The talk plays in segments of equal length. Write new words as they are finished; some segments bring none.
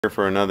Here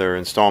for another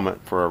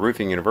installment for our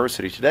Roofing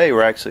University. Today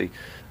we're actually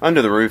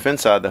under the roof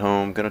inside the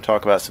home, going to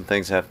talk about some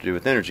things that have to do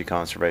with energy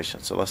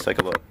conservation. So let's take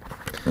a look.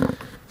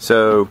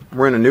 So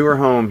we're in a newer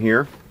home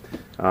here.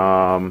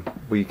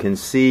 We can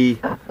see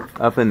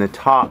up in the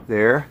top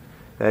there,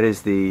 that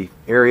is the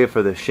area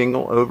for the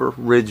shingle over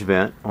ridge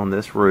vent on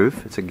this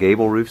roof. It's a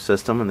gable roof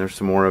system, and there's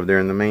some more over there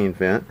in the main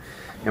vent.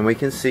 And we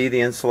can see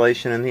the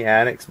insulation in the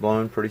attic's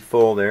blown pretty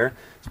full there.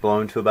 It's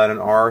blown to about an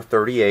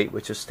R38,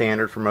 which is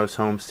standard for most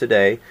homes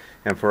today.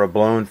 And for a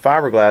blown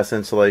fiberglass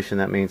insulation,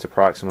 that means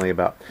approximately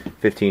about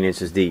 15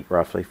 inches deep,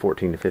 roughly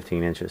 14 to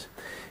 15 inches.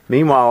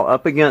 Meanwhile,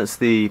 up against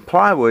the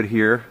plywood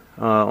here,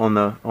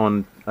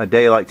 on a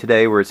day like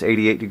today where it's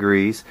 88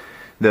 degrees,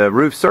 the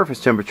roof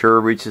surface temperature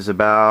reaches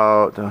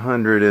about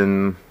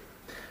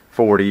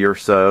 140 or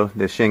so,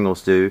 the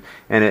shingles do,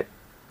 and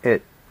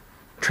it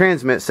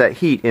transmits that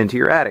heat into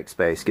your attic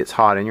space, gets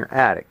hot in your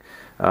attic,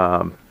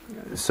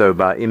 so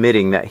by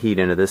emitting that heat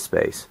into this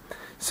space.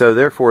 So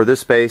therefore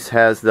this space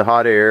has the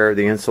hot air,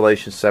 the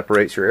insulation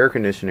separates your air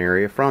conditioning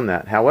area from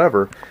that.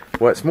 However,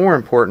 what's more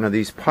important are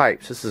these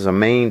pipes. This is a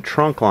main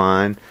trunk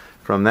line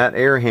from that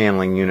air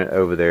handling unit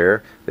over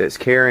there that's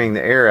carrying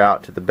the air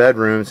out to the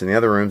bedrooms and the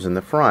other rooms in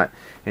the front.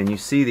 And you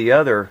see the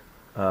other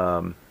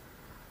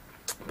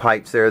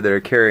pipes there that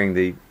are carrying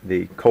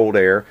the cold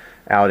air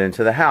out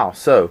into the house.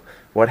 So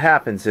what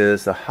happens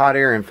is the hot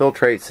air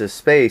infiltrates this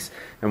space,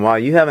 and while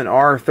you have an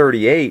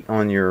R38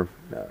 on your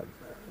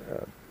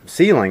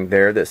ceiling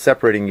there that's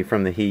separating you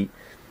from the heat,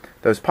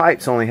 those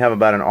pipes only have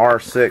about an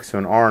R6 to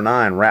an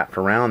R9 wrapped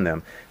around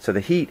them. So the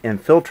heat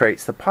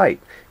infiltrates the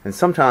pipe. And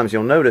sometimes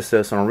you'll notice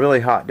this on a really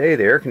hot day,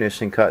 the air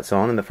conditioning cuts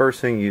on, and the first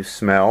thing you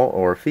smell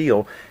or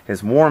feel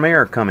is warm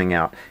air coming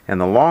out.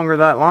 And the longer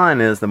that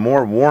line is, the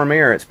more warm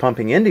air it's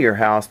pumping into your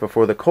house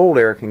before the cold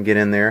air can get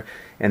in there.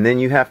 And then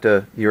you have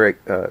to, your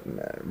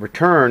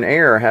return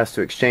air has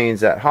to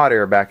exchange that hot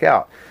air back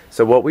out.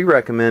 So what we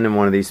recommend in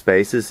one of these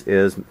spaces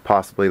is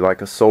possibly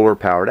like a solar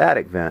powered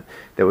attic vent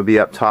that would be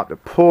up top to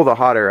pull the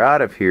hot air out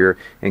of here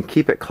and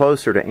keep it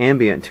closer to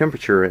ambient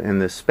temperature in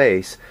this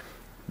space.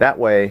 That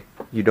way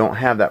you don't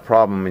have that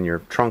problem in your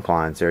trunk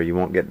lines there. You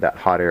won't get that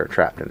hot air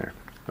trapped in there.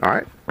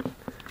 Alright,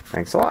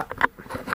 thanks a lot.